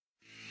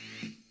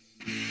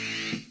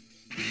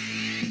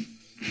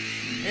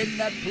In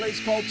that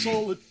place called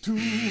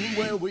solitude,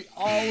 where we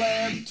all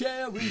have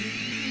tarried,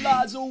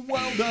 lies a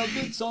world of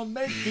its own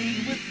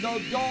making, with no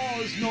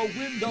doors, no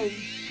windows.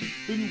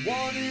 And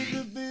one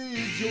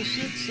individual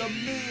sits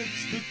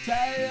amidst the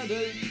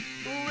tattered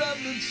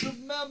remnants of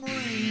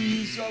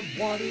memories of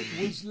what it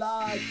was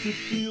like to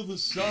feel the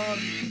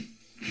sun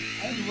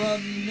and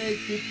run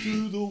naked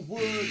through the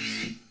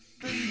woods.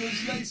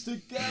 Fingers laced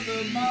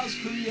together, mouths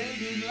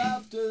creating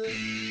laughter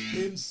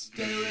in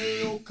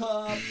stereo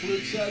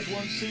couplets as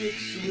one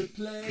sits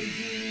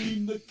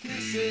replaying the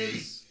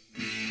kisses.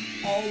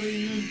 All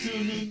the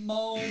intimate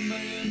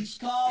moments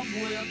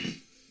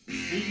cobwebbed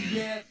and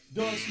yet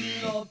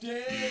dusted off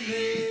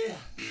daily.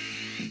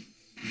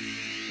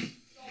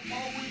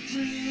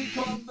 Poetry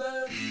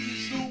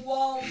conveys the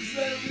walls,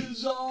 there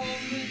is only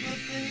the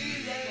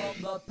feeling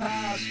from the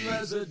past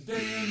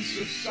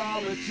residence of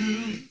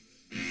solitude,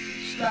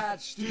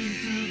 scratched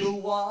into the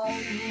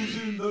walls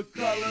in the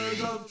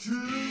colors of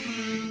true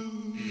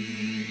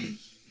blues,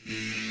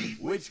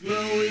 which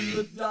glow in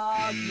the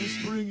darkness,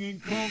 bringing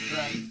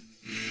comfort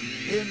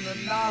in the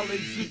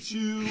knowledge that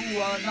you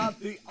are not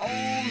the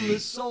only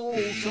soul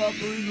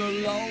suffering the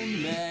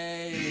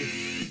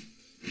lonely,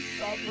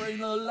 suffering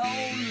the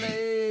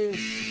lonely.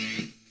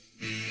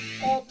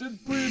 Often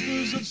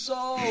prisoners of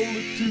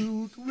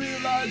solitude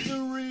realize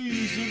the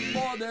reason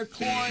for their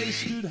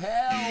cloistered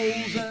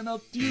hells, and a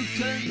few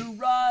turn to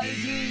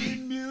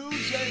writing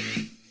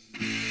music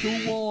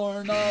to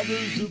warn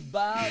others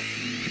about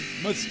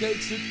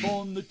mistakes that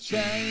form the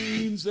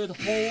chains that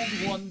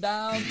hold one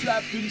down,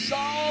 trapped in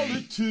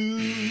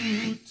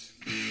solitude.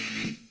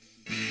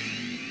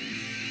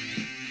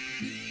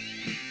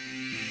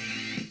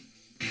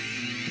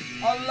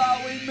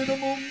 Allowing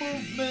minimal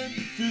movement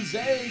as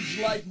age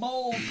like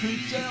mold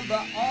creeps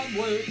ever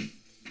onward,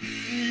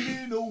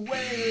 eating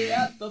away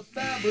at the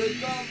fabric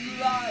of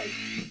life,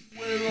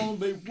 where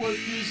only work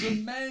is a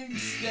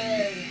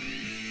mainstay.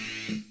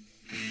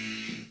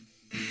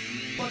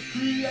 But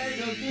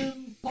creative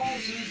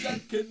impulses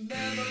that can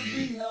never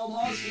be held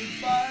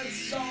hostage by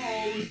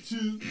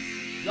solitude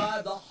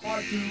drive the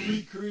heart to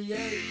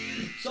recreate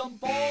some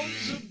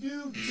forms of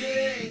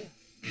beauty.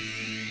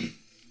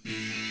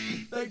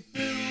 They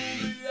fill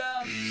the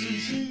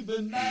absence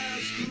even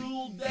as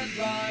cruel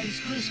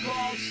deadlines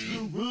crisscross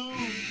the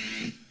room,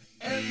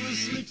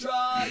 endlessly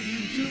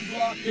trying to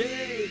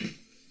blockade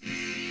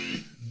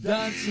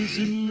dances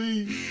in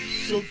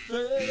leaps of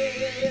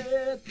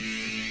faith.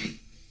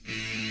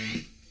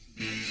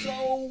 So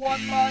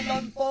one mind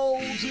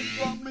unfolds and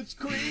from its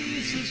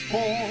creases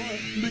pour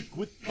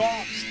liquid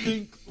thoughts,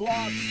 think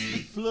plots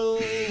that flow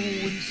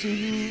and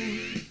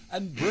soothe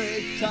and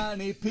break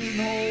tiny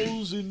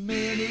pinholes in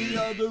many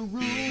other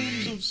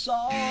rooms of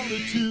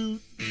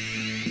solitude,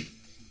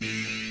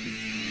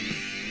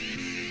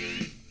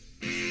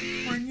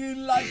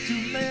 bringing light to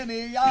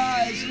many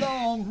eyes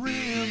long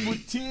rimmed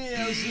with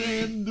tears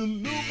and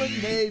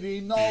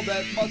illuminating all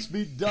that must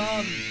be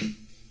done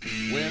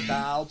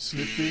without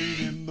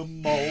slipping in the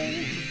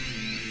mold.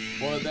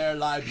 For there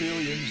lie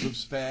billions of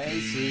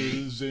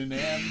spaces in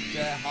empty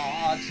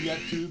hearts yet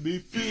to be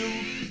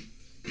filled.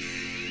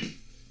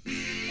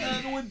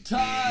 And when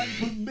time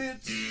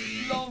permits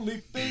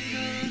lonely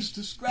fingers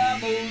to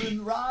scrabble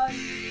and write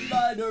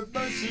lighter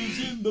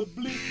verses in the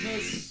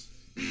bleakness,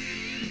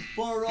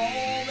 for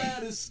all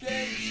that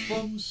escapes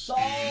from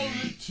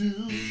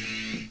solitude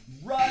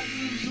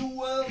brightens the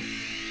world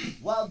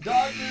while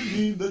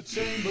darkening the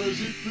chambers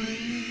it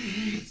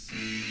flees.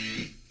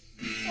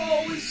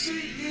 Always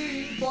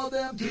seeking for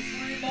them to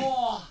free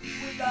more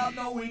without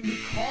knowing the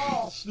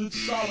cost that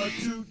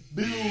solitude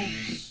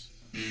builds,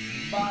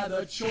 by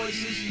the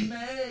choices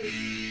made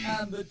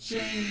and the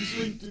chains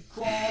linked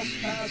across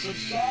paths of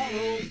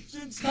sorrow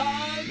since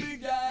time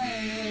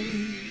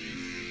began.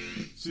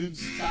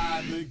 Since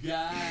time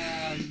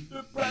began,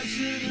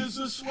 depression is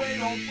a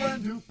swayed old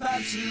friend who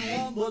pats you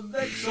on the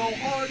leg so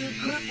hard it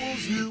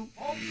cripples you.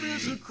 Hope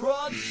is a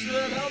crutch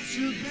that helps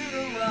you get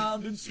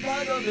around in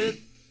spite of it.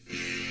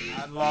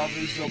 And love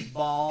is a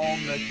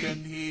balm that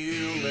can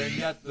heal, and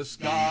yet the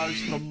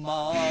scars from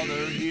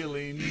other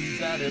healings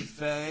that have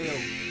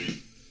failed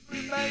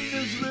remain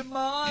as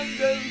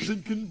reminders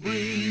and can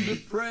bring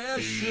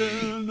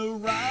depression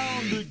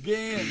around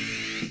again.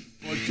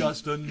 For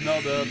just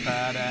another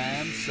bad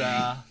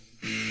answer.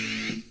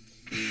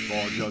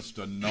 For just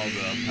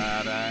another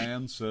bad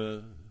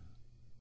answer.